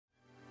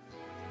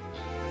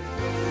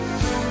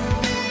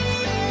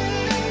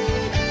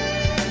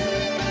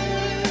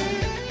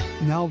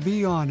Now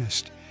be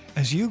honest.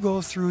 As you go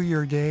through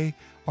your day,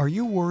 are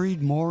you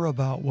worried more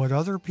about what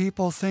other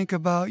people think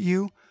about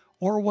you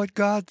or what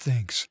God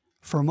thinks?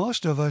 For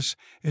most of us,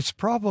 it's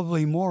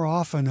probably more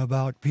often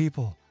about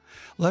people.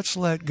 Let's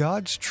let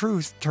God's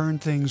truth turn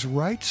things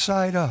right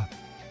side up.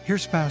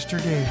 Here's Pastor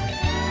David.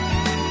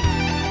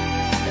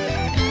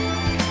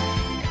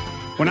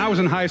 When I was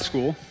in high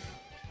school,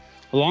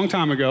 a long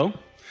time ago,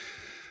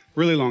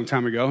 really long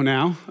time ago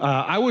now,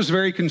 I was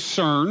very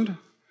concerned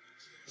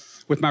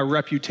with my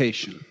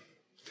reputation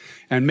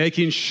and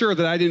making sure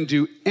that I didn't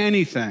do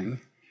anything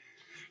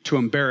to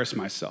embarrass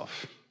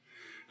myself.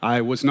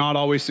 I was not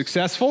always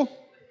successful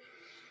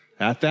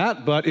at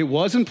that, but it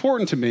was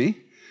important to me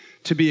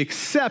to be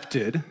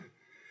accepted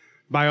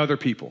by other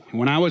people.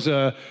 When I was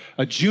a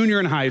junior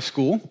in high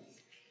school,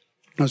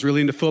 I was really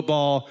into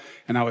football,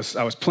 and I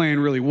was playing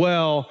really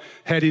well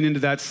heading into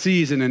that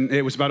season. And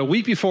it was about a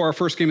week before our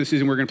first game of the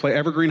season. We were going to play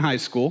Evergreen High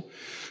School,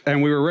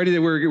 and we were ready.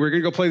 We were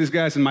going to go play these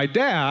guys. And my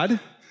dad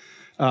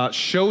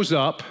shows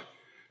up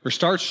or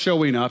starts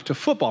showing up to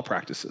football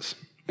practices.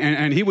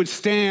 And he would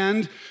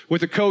stand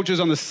with the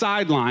coaches on the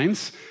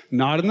sidelines,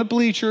 not in the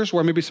bleachers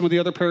where maybe some of the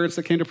other parents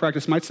that came to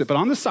practice might sit, but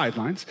on the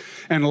sidelines,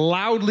 and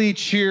loudly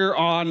cheer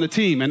on the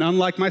team. And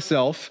unlike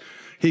myself,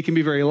 he can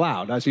be very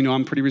loud. As you know,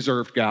 I'm a pretty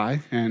reserved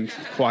guy and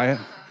quiet.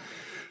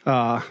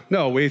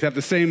 No, we have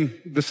the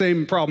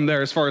same problem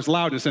there as far as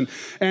loudness. And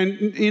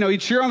you know,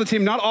 he'd cheer on the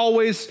team, not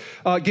always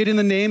getting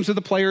the names of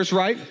the players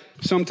right.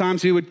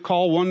 Sometimes he would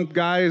call one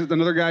guy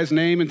another guy's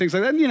name and things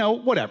like that. And, you know,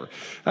 whatever.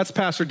 That's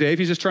Pastor Dave.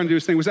 He's just trying to do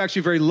his thing. He was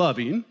actually very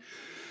loving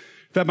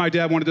that my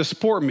dad wanted to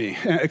support me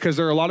because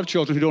there are a lot of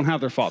children who don't have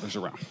their fathers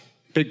around.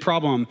 Big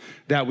problem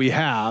that we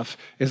have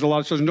is a lot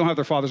of children don't have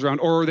their fathers around,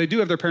 or they do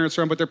have their parents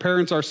around, but their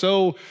parents are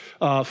so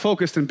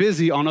focused and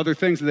busy on other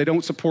things that they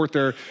don't support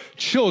their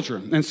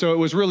children. And so it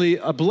was really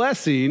a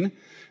blessing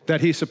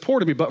that he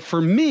supported me. But for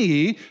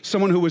me,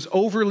 someone who was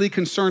overly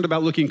concerned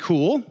about looking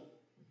cool,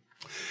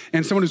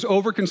 and someone who's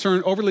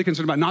overly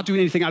concerned about not doing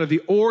anything out of the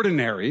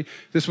ordinary,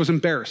 this was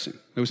embarrassing.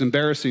 It was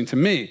embarrassing to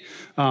me.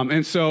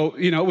 And so,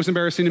 you know, it was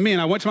embarrassing to me.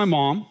 And I went to my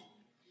mom,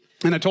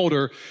 and I told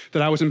her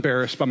that I was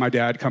embarrassed by my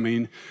dad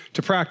coming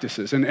to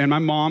practices. And my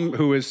mom,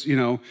 who is, you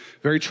know,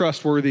 very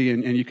trustworthy,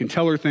 and you can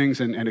tell her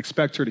things and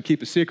expect her to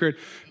keep a secret,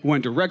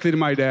 went directly to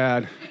my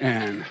dad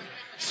and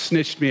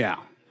snitched me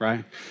out,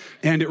 right?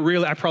 And it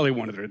really, I probably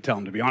wanted her to tell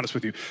him, to be honest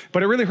with you,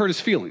 but it really hurt his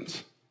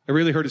feelings. It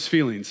really hurt his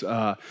feelings.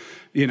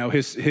 You know,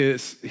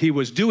 he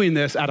was doing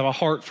this out of a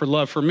heart for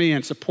love for me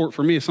and support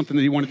for me, is something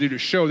that he wanted to do to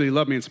show that he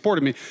loved me and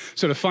supported me.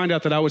 So to find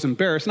out that I was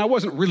embarrassed, and I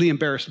wasn't really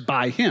embarrassed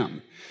by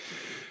him.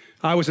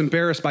 I was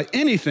embarrassed by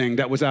anything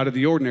that was out of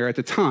the ordinary at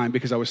the time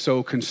because I was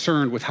so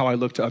concerned with how I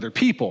looked to other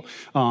people.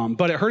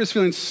 But it hurt his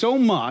feelings so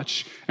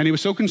much, and he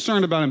was so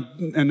concerned about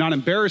him and not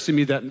embarrassing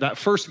me that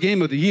first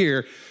game of the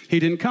year, he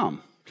didn't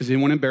come because he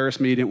didn't want to embarrass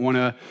me. He didn't want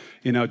to,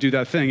 you know, do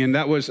that thing. And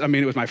that was, I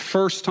mean, it was my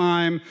first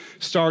time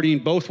starting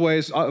both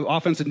ways,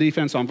 offense and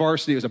defense on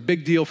varsity. It was a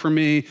big deal for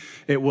me.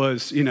 It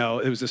was, you know,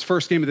 it was this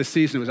first game of the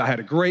season. I had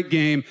a great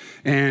game.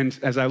 And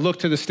as I looked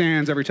to the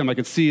stands, every time I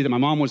could see that my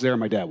mom was there and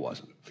my dad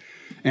wasn't.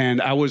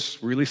 And I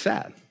was really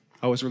sad.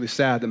 I was really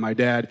sad that my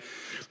dad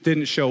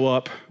didn't show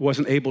up,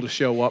 wasn't able to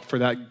show up for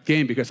that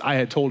game because I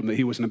had told him that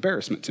he was an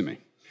embarrassment to me.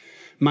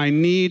 My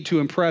need to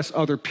impress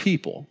other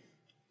people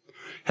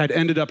had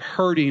ended up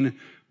hurting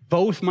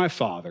both my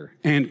father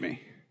and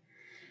me.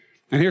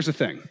 And here's the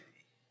thing.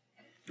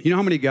 You know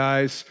how many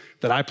guys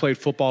that I played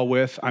football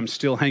with I'm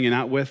still hanging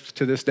out with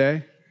to this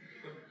day?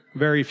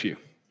 Very few.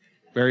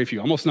 Very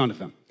few. Almost none of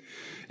them.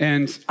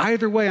 And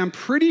either way, I'm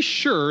pretty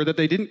sure that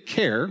they didn't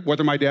care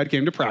whether my dad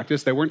came to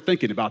practice. They weren't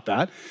thinking about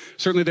that.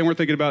 Certainly they weren't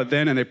thinking about it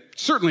then, and they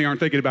certainly aren't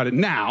thinking about it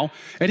now.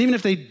 And even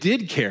if they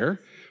did care,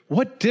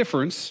 what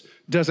difference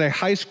does a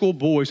high school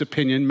boy's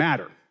opinion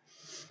matter?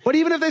 But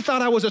even if they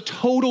thought I was a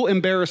total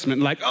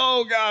embarrassment, like,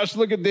 oh gosh,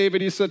 look at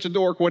David, he's such a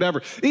dork,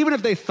 whatever. Even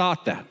if they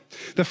thought that,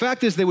 the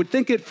fact is they would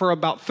think it for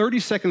about 30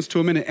 seconds to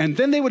a minute, and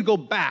then they would go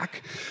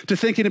back to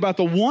thinking about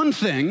the one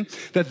thing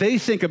that they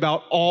think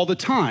about all the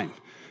time,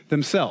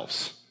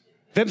 themselves.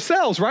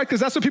 Themselves, right? Because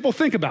that's what people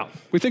think about.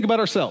 We think about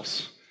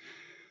ourselves.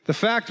 The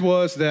fact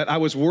was that I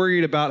was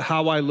worried about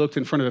how I looked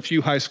in front of a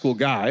few high school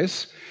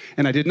guys,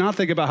 and I did not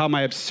think about how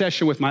my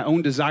obsession with my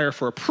own desire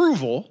for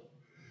approval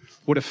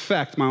would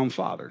affect my own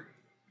father.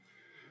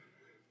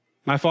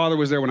 My father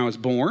was there when I was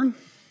born.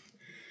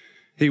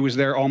 He was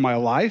there all my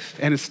life,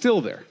 and is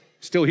still there.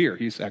 Still here.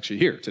 He's actually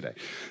here today.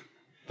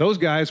 Those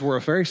guys were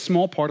a very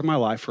small part of my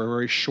life for a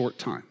very short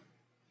time.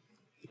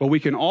 But we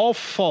can all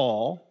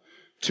fall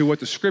to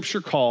what the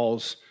scripture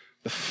calls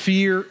the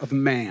fear of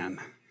man.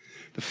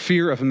 The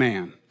fear of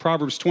man.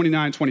 Proverbs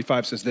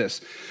 29:25 says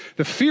this: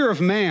 the fear of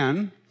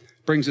man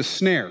brings a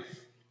snare,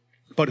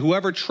 but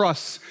whoever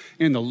trusts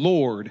in the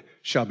Lord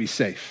shall be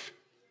safe.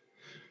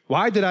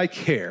 Why did I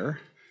care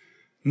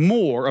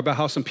more about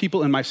how some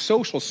people in my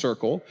social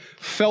circle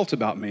felt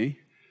about me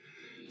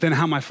than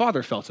how my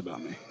father felt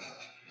about me?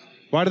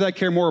 Why did I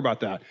care more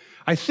about that?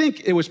 I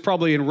think it was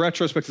probably, in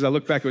retrospect, as I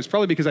look back, it was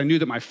probably because I knew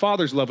that my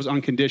father's love was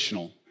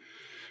unconditional,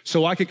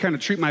 so I could kind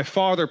of treat my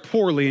father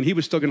poorly and he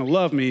was still going to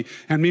love me.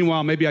 And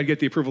meanwhile, maybe I'd get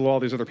the approval of all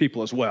these other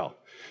people as well.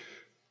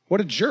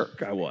 What a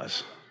jerk I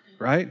was,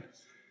 right?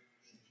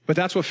 But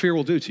that's what fear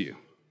will do to you.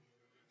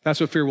 That's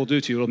what fear will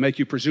do to you. It'll make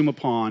you presume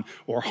upon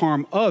or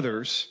harm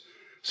others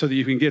so that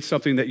you can get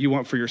something that you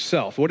want for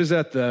yourself. What is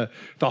at the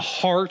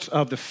heart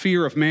of the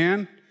fear of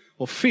man?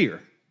 Well,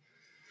 fear.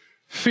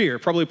 Fear,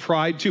 probably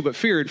pride too, but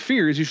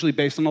fear is usually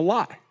based on a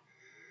lie.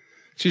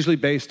 It's usually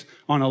based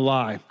on a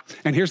lie.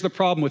 And here's the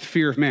problem with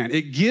fear of man.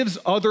 It gives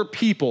other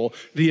people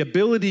the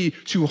ability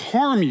to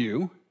harm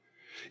you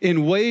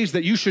in ways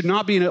that you should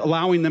not be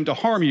allowing them to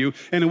harm you,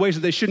 and in ways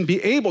that they shouldn't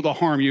be able to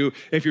harm you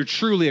if you're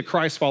truly a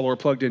Christ follower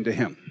plugged into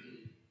him.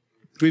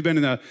 We've been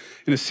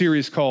in a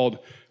series called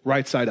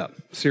Right Side Up,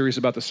 a series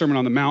about the Sermon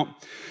on the Mount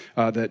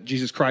that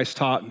Jesus Christ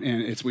taught,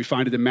 and we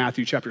find it in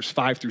Matthew chapters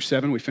 5 through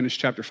 7. We finished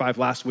chapter 5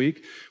 last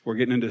week. We're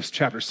getting into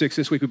chapter 6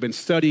 this week. We've been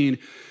studying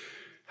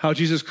how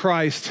Jesus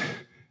Christ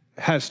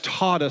has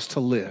taught us to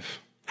live,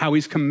 how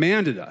he's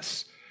commanded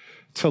us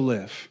to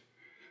live.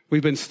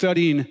 We've been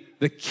studying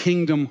the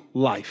kingdom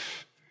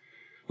life.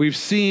 We've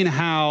seen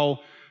how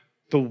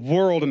the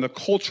world and the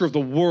culture of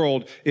the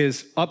world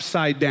is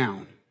upside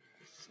down,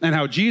 and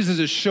how Jesus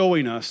is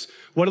showing us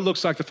what it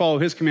looks like to follow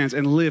his commands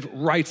and live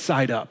right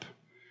side up,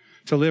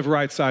 to live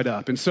right side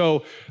up. And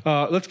so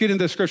let's get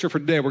into the scripture for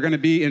today. We're going to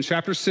be in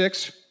chapter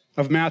 6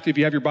 of Matthew. If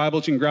you have your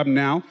Bibles, you can grab them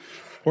now.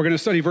 We're going to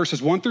study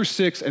verses 1 through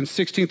 6 and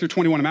 16 through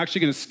 21. I'm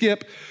actually going to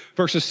skip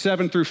verses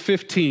 7 through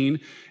 15,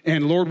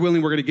 and Lord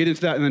willing, we're going to get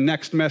into that in the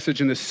next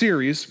message in this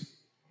series,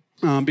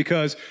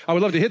 because I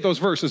would love to hit those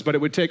verses, but it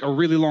would take a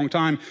really long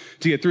time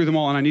to get through them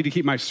all, and I need to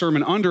keep my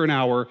sermon under an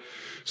hour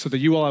so that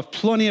you all have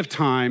plenty of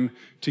time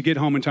to get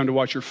home in time to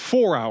watch your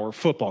 4-hour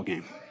football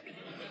game.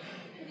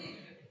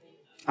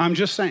 I'm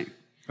just saying,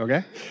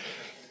 okay?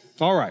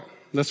 All right,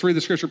 let's read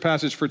the scripture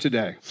passage for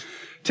today.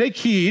 Take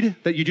heed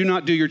that you do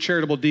not do your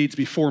charitable deeds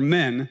before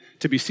men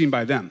to be seen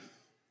by them.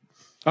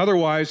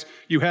 Otherwise,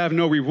 you have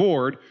no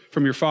reward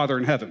from your Father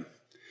in heaven.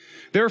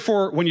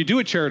 Therefore, when you do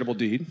a charitable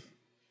deed,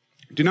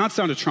 do not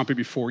sound a trumpet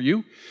before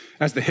you,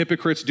 as the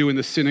hypocrites do in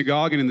the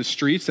synagogue and in the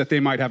streets, that they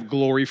might have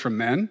glory from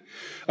men.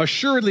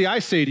 Assuredly, I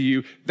say to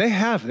you, they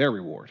have their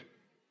reward.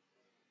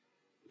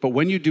 But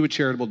when you do a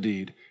charitable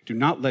deed, do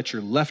not let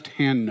your left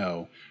hand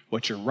know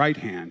what your right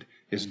hand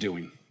is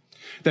doing,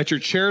 that your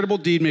charitable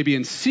deed may be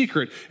in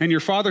secret, and your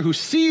Father who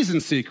sees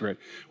in secret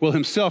will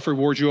himself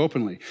reward you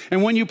openly.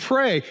 And when you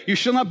pray, you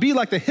shall not be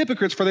like the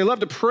hypocrites, for they love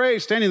to pray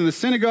standing in the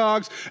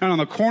synagogues and on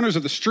the corners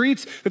of the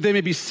streets, that they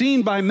may be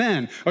seen by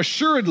men.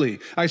 Assuredly,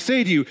 I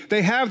say to you,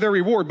 they have their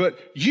reward. But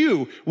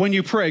you, when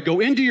you pray, go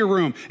into your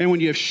room, and when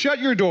you have shut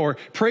your door,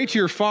 pray to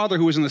your Father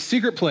who is in the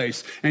secret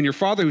place, and your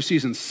Father who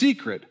sees in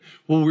secret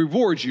will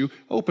reward you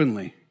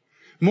openly.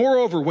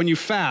 Moreover, when you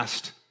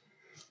fast,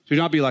 do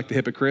not be like the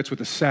hypocrites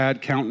with a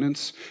sad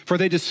countenance, for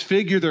they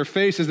disfigure their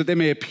faces that they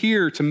may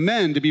appear to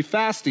men to be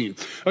fasting.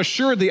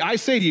 Assuredly, I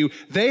say to you,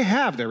 they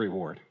have their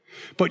reward.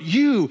 But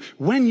you,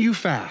 when you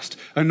fast,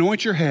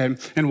 anoint your head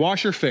and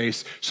wash your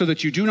face, so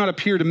that you do not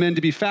appear to men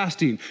to be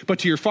fasting, but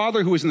to your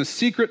Father who is in the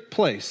secret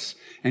place,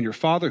 and your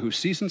Father who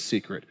sees in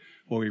secret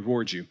will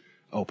reward you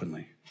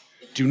openly.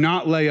 Do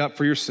not lay up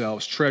for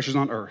yourselves treasures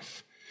on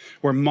earth,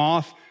 where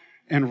moth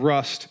and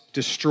rust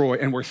destroy,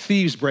 and where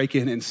thieves break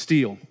in and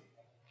steal.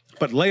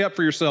 But lay up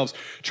for yourselves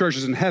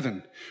treasures in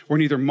heaven, where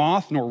neither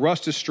moth nor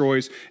rust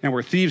destroys, and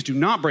where thieves do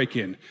not break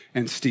in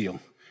and steal.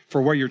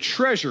 For where your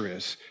treasure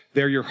is,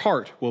 there your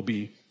heart will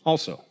be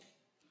also.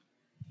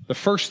 The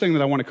first thing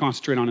that I want to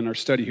concentrate on in our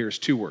study here is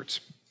 2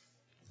 words.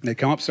 They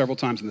come up several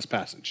times in this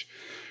passage.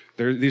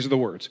 These are the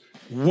words.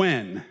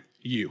 When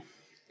you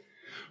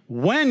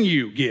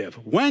give,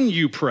 when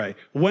you pray,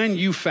 when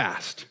you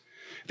fast.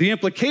 The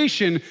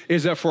implication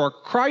is that for a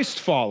Christ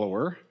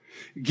follower,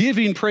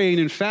 giving, praying,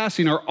 and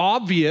fasting are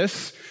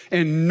obvious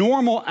and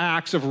normal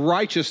acts of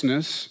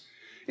righteousness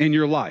in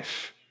your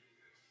life.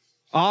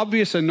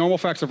 Obvious and normal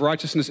acts of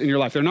righteousness in your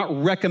life. They're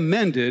not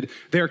recommended,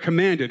 they're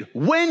commanded.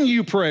 When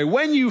you pray,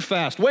 when you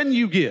fast, when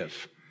you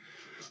give.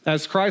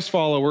 As Christ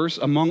followers,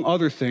 among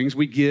other things,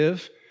 we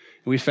give,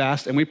 we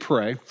fast, and we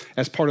pray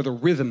as part of the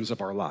rhythms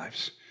of our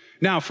lives.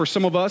 Now, for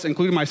some of us,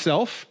 including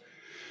myself,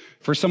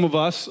 for some of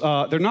us,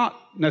 they're not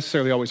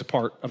necessarily always a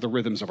part of the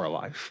rhythms of our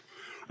life.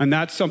 And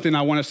that's something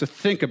I want us to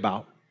think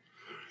about,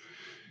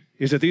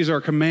 is that these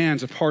are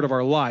commands, a part of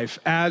our life.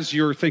 As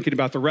you're thinking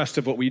about the rest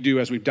of what we do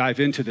as we dive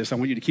into this, I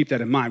want you to keep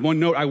that in mind. One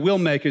note I will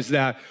make is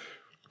that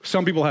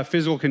some people have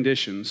physical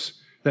conditions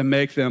that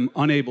make them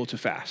unable to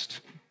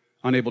fast.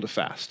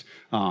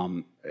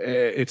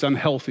 It's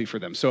unhealthy for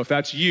them. So if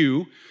that's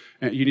you,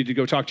 you need to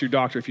go talk to your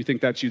doctor. If you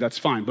think that's you, that's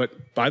fine.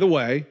 But by the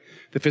way,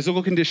 the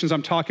physical conditions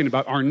I'm talking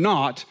about are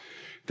not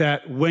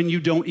that when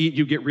you don't eat,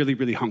 you get really,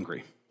 really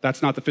hungry.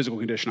 That's not the physical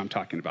condition I'm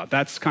talking about.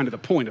 That's kind of the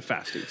point of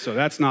fasting. So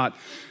that's not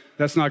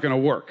going to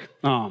work.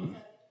 But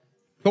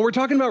we're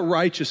talking about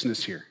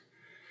righteousness here.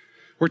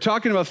 We're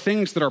talking about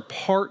things that are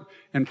part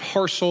and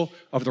parcel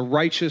of the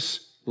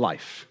righteous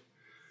life.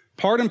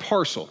 Part and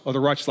parcel of the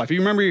righteous life.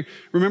 You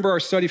remember our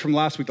study from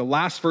last week. The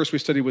last verse we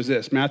studied was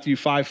this, Matthew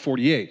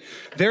 5:48.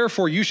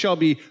 Therefore you shall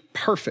be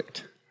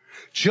perfect,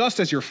 just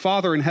as your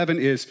Father in heaven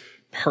is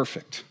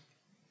perfect.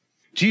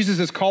 Jesus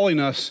is calling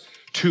us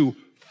to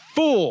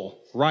full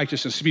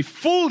righteousness, to be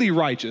fully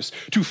righteous,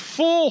 to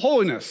full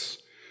holiness.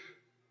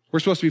 We're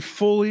supposed to be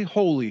fully,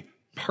 holy,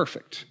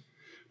 perfect.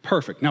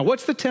 Perfect. Now,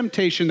 what's the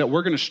temptation that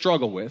we're going to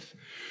struggle with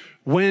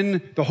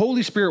when the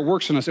Holy Spirit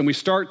works in us and we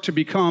start to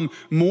become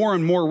more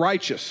and more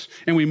righteous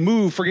and we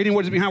move, forgetting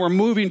what is behind, we're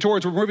moving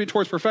towards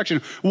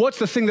perfection? What's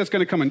the thing that's going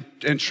to come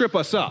and trip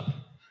us up?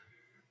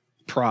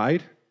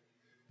 Pride,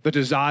 the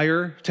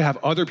desire to have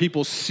other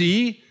people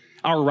see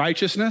our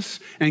righteousness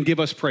and give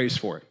us praise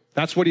for it.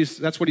 That's what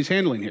he's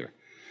handling here.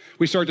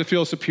 We start to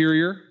feel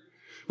superior.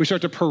 We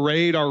start to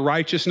parade our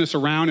righteousness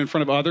around in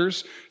front of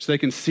others so they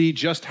can see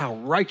just how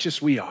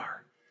righteous we are.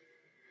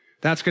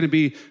 That's going to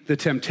be the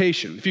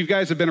temptation. If you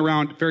guys have been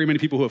around very many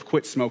people who have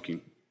quit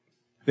smoking,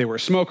 they were a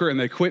smoker and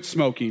they quit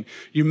smoking,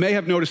 you may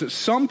have noticed that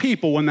some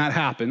people, when that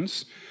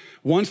happens,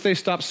 once they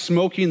stop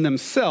smoking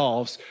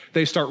themselves,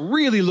 they start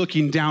really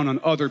looking down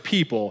on other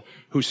people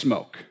who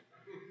smoke.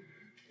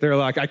 They're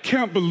like, I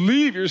can't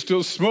believe you're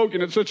still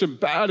smoking. It's such a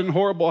bad and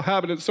horrible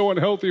habit. It's so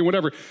unhealthy and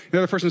whatever. The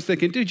other person's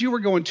thinking, dude, you were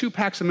going 2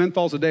 packs of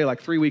menthols a day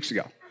like 3 weeks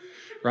ago,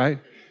 right?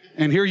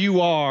 And here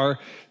you are,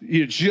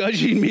 you're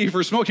judging me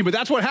for smoking. But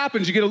that's what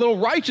happens. You get a little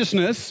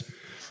righteousness,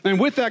 and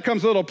with that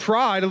comes a little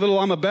pride, a little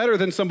I'm a better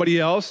than somebody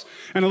else,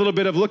 and a little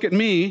bit of look at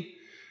me.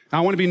 I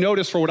want to be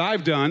noticed for what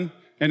I've done.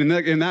 And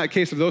in that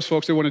case of those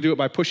folks, they want to do it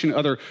by pushing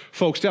other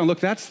folks down. Look,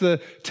 that's the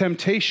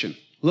temptation.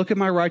 Look at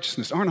my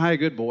righteousness. Aren't I a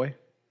good boy?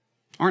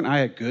 Aren't I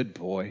a good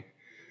boy?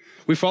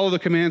 We follow the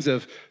commands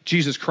of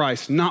Jesus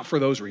Christ, not for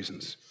those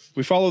reasons.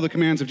 We follow the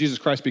commands of Jesus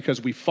Christ because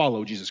we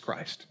follow Jesus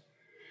Christ.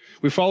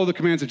 We follow the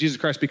commands of Jesus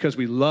Christ because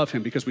we love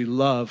him, because we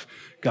love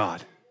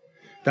God.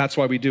 That's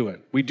why we do it.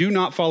 We do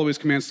not follow his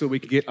commands so we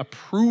can get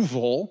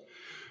approval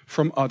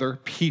from other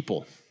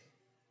people.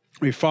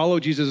 We follow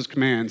Jesus'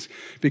 commands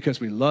because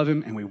we love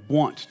him and we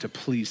want to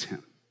please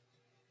him.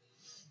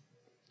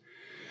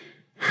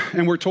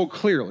 And we're told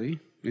clearly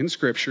in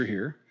Scripture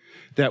here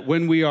that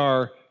when we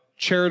are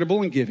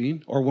charitable and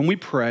giving, or when we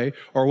pray,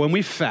 or when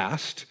we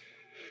fast,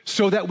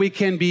 so that we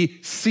can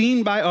be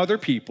seen by other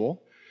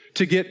people,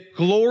 to get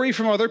glory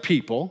from other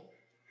people,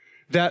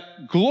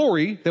 that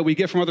glory that we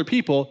get from other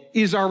people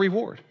is our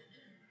reward.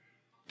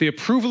 The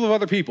approval of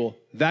other people,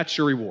 that's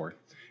your reward.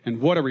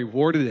 And what a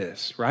reward it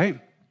is, right?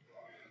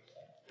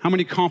 How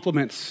many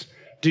compliments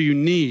do you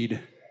need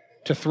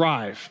to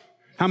thrive?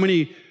 How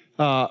many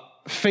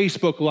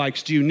Facebook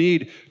likes do you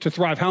need to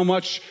thrive? How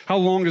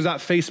long does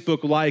that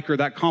Facebook like or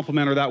that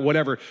compliment or that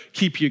whatever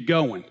keep you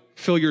going?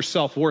 Fill your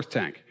self-worth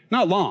tank.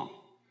 Not long.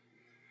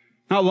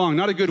 Not long.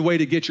 Not a good way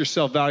to get your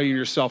self-value and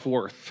your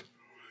self-worth.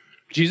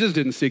 Jesus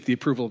didn't seek the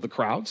approval of the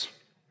crowds.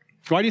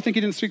 Why do you think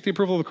he didn't seek the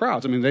approval of the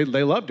crowds? I mean,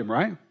 they loved him,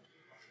 right?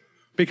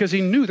 Because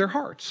he knew their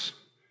hearts.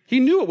 He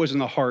knew it was in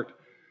the heart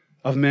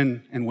of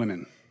men and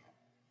women.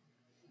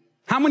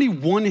 How many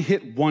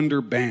one-hit wonder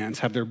bands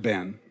have there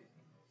been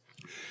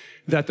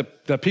that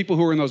the people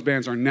who are in those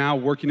bands are now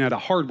working at a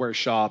hardware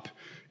shop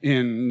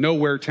in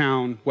Nowhere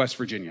Town, West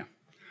Virginia?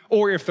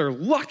 Or if they're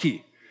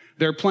lucky,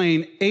 they're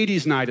playing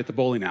 80s night at the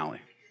bowling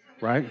alley,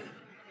 right?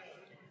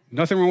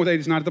 Nothing wrong with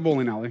 80s night at the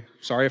bowling alley.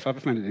 Sorry if I've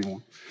offended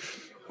anyone.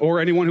 Or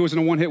anyone who was in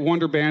a one-hit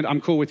wonder band, I'm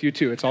cool with you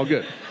too. It's all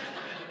good.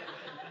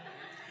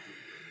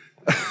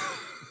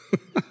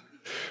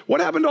 What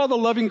happened to all the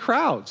loving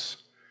crowds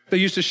that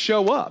used to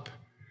show up?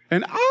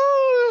 And,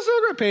 oh, this is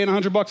so great, paying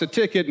 $100 a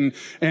ticket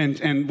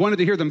and wanted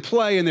to hear them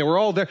play, and they were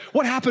all there.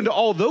 What happened to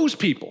all those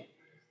people?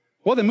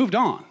 Well, they moved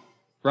on,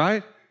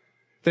 right?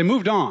 They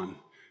moved on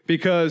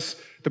because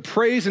the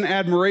praise and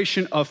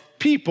admiration of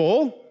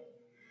people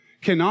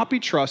cannot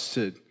be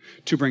trusted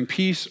to bring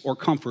peace or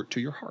comfort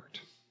to your heart.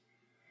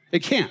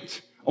 It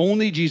can't.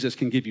 Only Jesus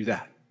can give you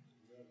that.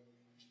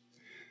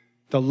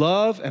 The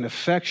love and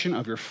affection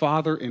of your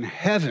Father in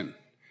heaven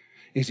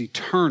is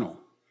eternal,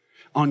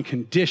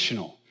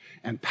 unconditional,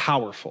 and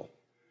powerful.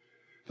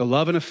 The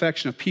love and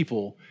affection of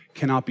people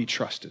cannot be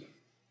trusted.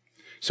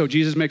 So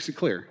Jesus makes it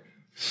clear.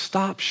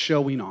 Stop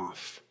showing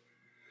off.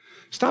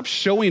 Stop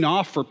showing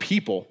off for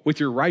people with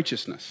your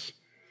righteousness.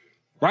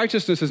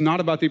 Righteousness is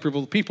not about the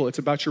approval of people. It's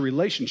about your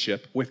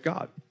relationship with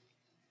God.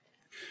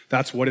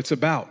 That's what it's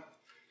about.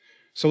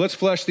 So let's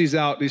flesh these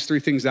 3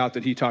 things out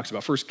that he talks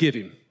about. First,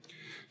 giving.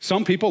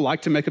 Some people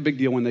like to make a big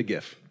deal when they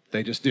give.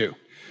 They just do.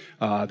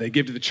 They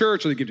give to the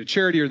church, or they give to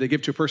charity, or they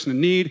give to a person in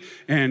need,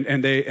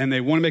 and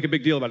they want to make a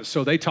big deal about it,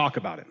 so they talk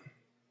about it.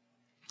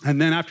 And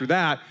then after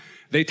that,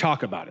 they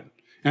talk about it.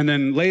 And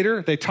then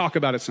later, they talk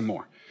about it some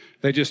more.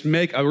 They just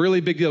make a really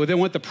big deal. They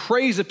want the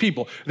praise of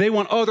people. They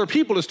want other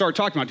people to start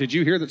talking about, did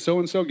you hear that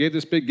so-and-so gave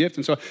this big gift?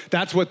 And so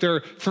that's what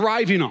they're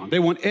thriving on. They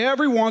want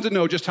everyone to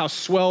know just how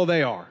swell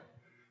they are.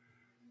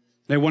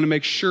 They want to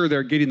make sure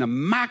they're getting the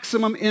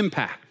maximum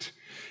impact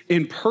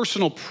in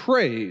personal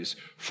praise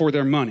for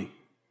their money.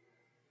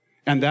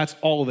 And that's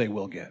all they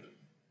will get.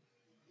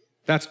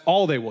 That's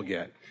all they will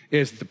get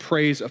is the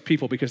praise of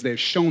people because they have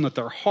shown that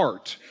their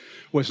heart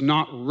was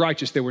not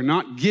righteous. They were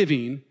not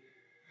giving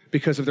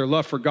because of their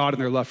love for God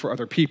and their love for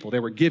other people. They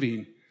were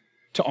giving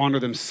to honor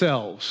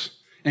themselves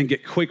and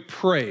get quick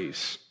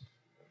praise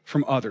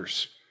from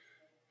others.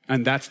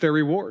 And that's their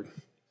reward,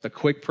 the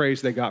quick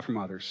praise they got from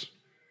others.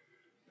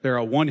 They're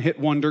a one-hit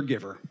wonder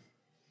giver.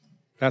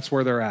 That's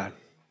where they're at.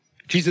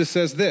 Jesus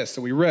says this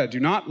that we read, do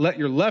not let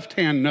your left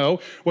hand know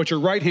what your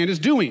right hand is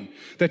doing,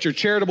 that your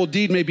charitable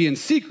deed may be in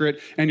secret,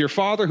 and your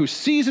Father who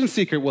sees in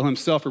secret will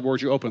himself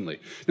reward you openly.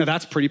 Now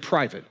that's pretty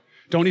private.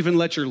 Don't even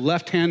let your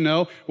left hand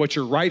know what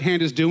your right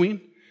hand is doing.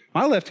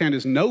 My left hand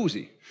is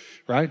nosy,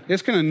 right?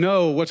 It's going to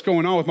know what's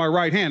going on with my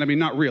right hand. I mean,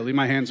 not really.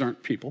 My hands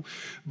aren't people.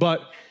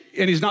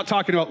 And he's not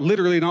talking about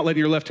literally not letting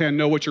your left hand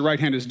know what your right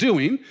hand is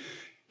doing.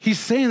 He's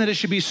saying that it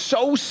should be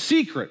so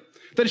secret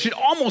that it should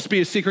almost be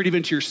a secret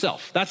even to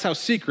yourself. That's how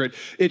secret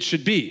it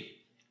should be.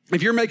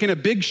 If you're making a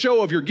big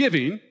show of your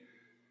giving,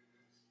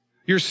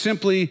 you're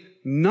simply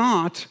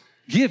not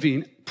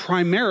giving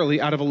primarily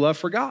out of a love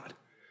for God.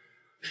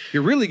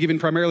 You're really giving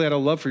primarily out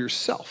of love for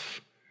yourself.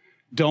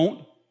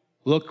 Don't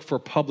look for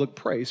public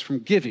praise from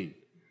giving.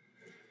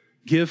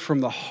 Give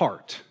from the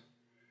heart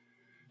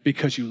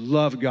because you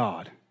love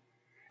God,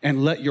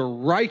 and let your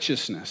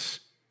righteousness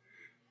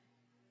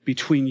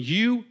between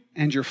you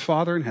and your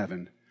Father in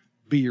heaven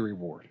be your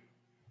reward.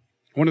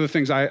 One of the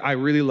things I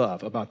really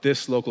love about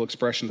this local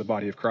expression of the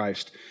body of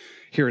Christ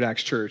here at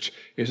Acts Church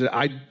is that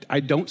I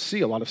don't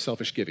see a lot of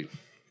selfish giving.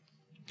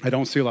 I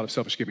don't see a lot of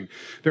selfish giving.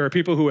 There are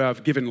people who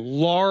have given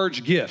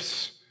large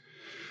gifts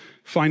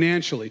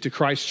financially to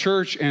Christ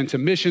Church and to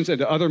missions and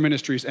to other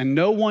ministries, and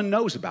no one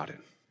knows about it.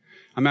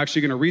 I'm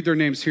actually going to read their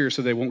names here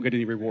so they won't get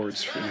any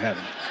rewards in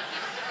heaven.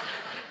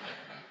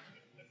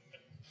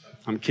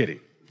 I'm kidding.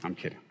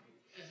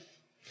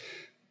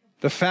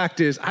 The fact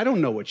is, I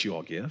don't know what you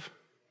all give.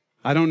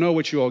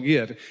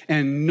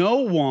 And no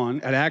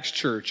one at Acts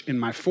Church in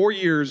my 4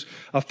 years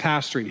of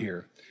pastoring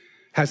here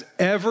has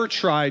ever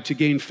tried to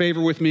gain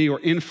favor with me or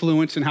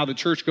influence in how the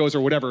church goes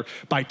or whatever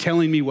by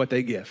telling me what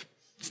they give.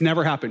 It's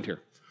never happened here.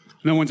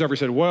 No one's ever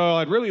said, well,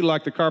 I'd really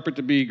like the carpet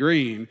to be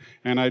green,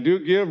 and I do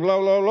give blah,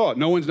 blah, blah.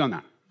 No one's done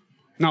that.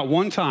 Not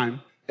one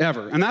time,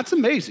 ever. And that's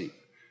amazing.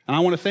 And I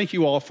want to thank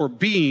you all for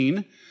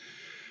being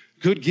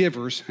good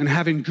givers and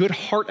having good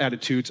heart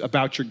attitudes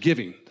about your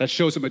giving. That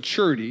shows a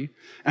maturity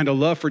and a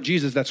love for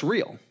Jesus that's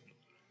real.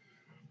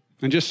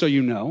 And just so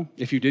you know,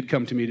 if you did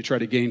come to me to try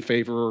to gain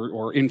favor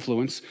or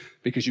influence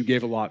because you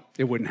gave a lot,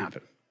 it wouldn't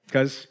happen.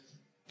 Because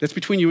that's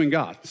between you and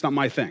God. It's not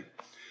my thing.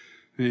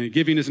 And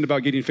giving isn't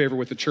about getting favor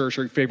with the church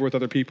or favor with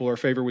other people or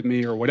favor with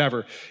me or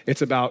whatever.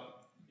 It's about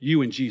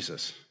you and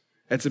Jesus.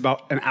 It's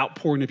about an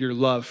outpouring of your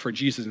love for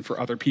Jesus and for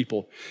other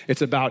people.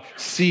 It's about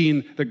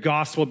seeing the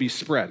gospel be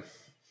spread.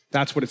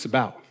 That's what it's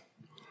about.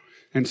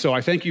 And so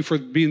I thank you for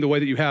being the way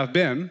that you have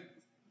been.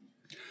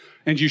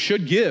 And you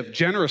should give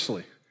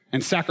generously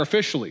and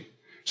sacrificially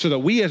so that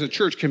we as a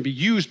church can be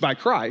used by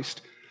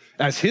Christ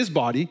as his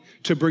body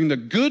to bring the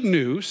good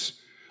news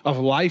of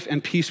life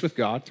and peace with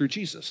God through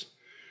Jesus.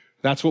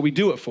 That's what we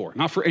do it for,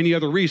 not for any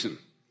other reason.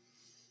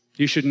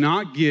 You should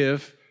not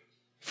give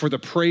for the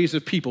praise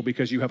of people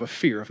because you have a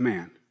fear of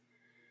man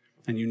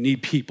and you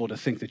need people to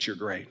think that you're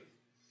great.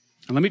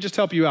 And let me just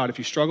help you out. If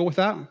you struggle with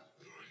that,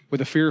 with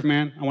the fear of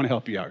man, I want to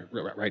help you out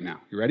right now.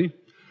 You ready?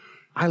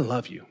 I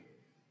love you.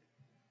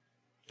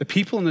 The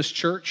people in this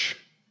church,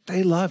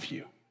 they love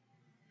you.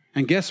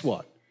 And guess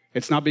what?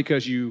 It's not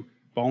because you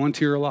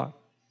volunteer a lot.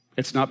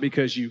 It's not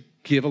because you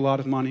give a lot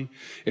of money.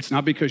 It's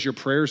not because your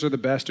prayers are the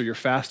best or your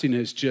fasting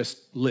is just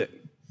lit.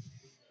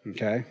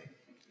 Okay?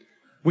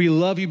 We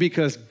love you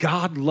because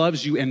God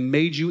loves you and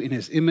made you in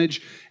his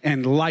image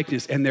and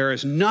likeness. And there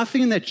is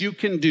nothing that you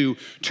can do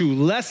to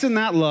lessen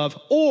that love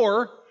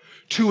or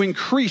to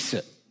increase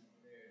it.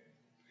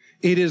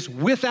 It is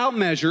without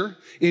measure.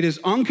 It is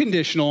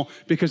unconditional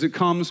because it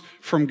comes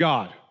from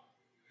God.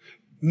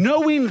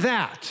 Knowing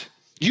that,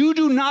 you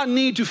do not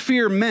need to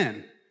fear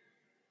men.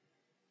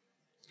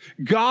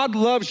 God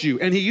loves you,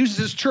 and he uses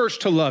his church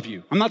to love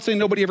you. I'm not saying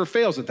nobody ever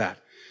fails at that.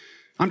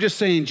 I'm just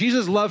saying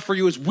Jesus' love for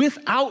you is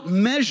without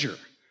measure,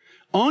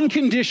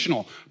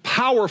 unconditional,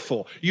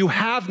 powerful. You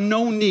have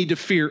no need to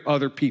fear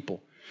other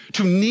people,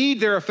 to need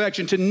their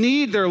affection, to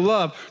need their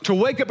love, to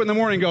wake up in the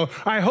morning and go,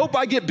 I hope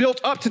I get built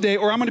up today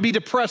or I'm going to be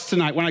depressed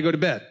tonight when I go to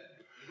bed.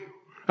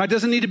 That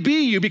doesn't need to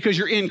be you because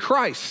you're in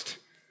Christ.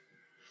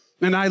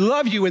 And I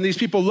love you and these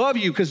people love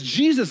you because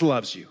Jesus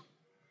loves you.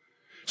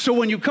 So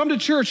when you come to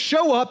church,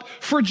 show up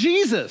for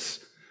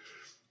Jesus.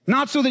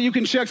 Not so that you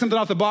can check something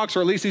off the box, or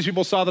at least these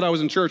people saw that I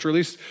was in church, or at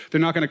least they're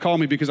not going to call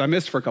me because I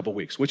missed for a couple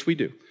weeks, which we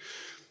do.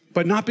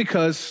 But not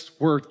because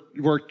we're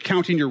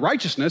counting your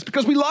righteousness,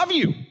 because we love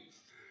you.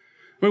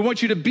 We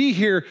want you to be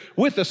here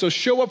with us, so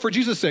show up for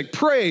Jesus' sake.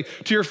 Pray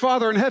to your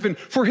Father in heaven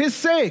for his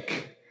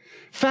sake.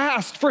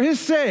 Fast for his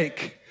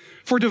sake.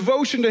 For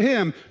devotion to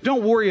him.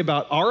 Don't worry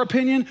about our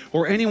opinion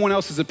or anyone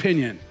else's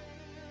opinion.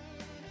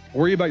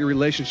 Worry about your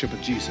relationship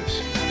with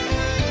Jesus.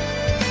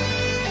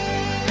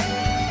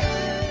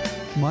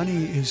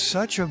 Money is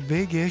such a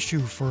big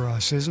issue for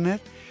us, isn't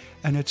it?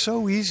 and it's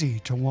so easy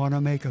to want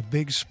to make a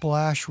big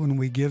splash when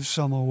we give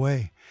some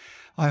away.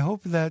 I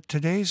hope that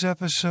today's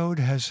episode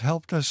has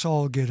helped us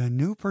all get a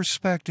new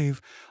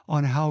perspective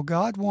on how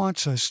God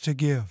wants us to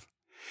give.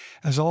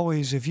 As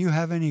always, if you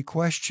have any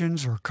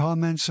questions or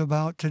comments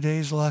about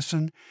today's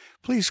lesson,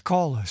 please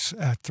call us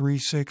at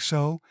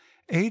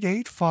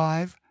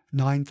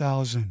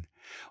 360-885-9000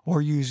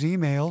 or use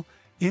email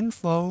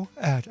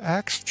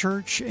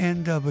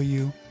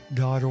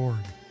info@axchurchnw.org.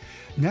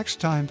 Next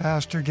time,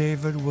 Pastor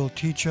David will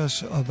teach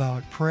us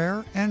about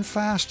prayer and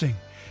fasting,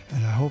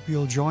 and I hope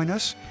you'll join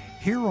us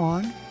here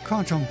on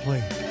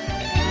Contemplate.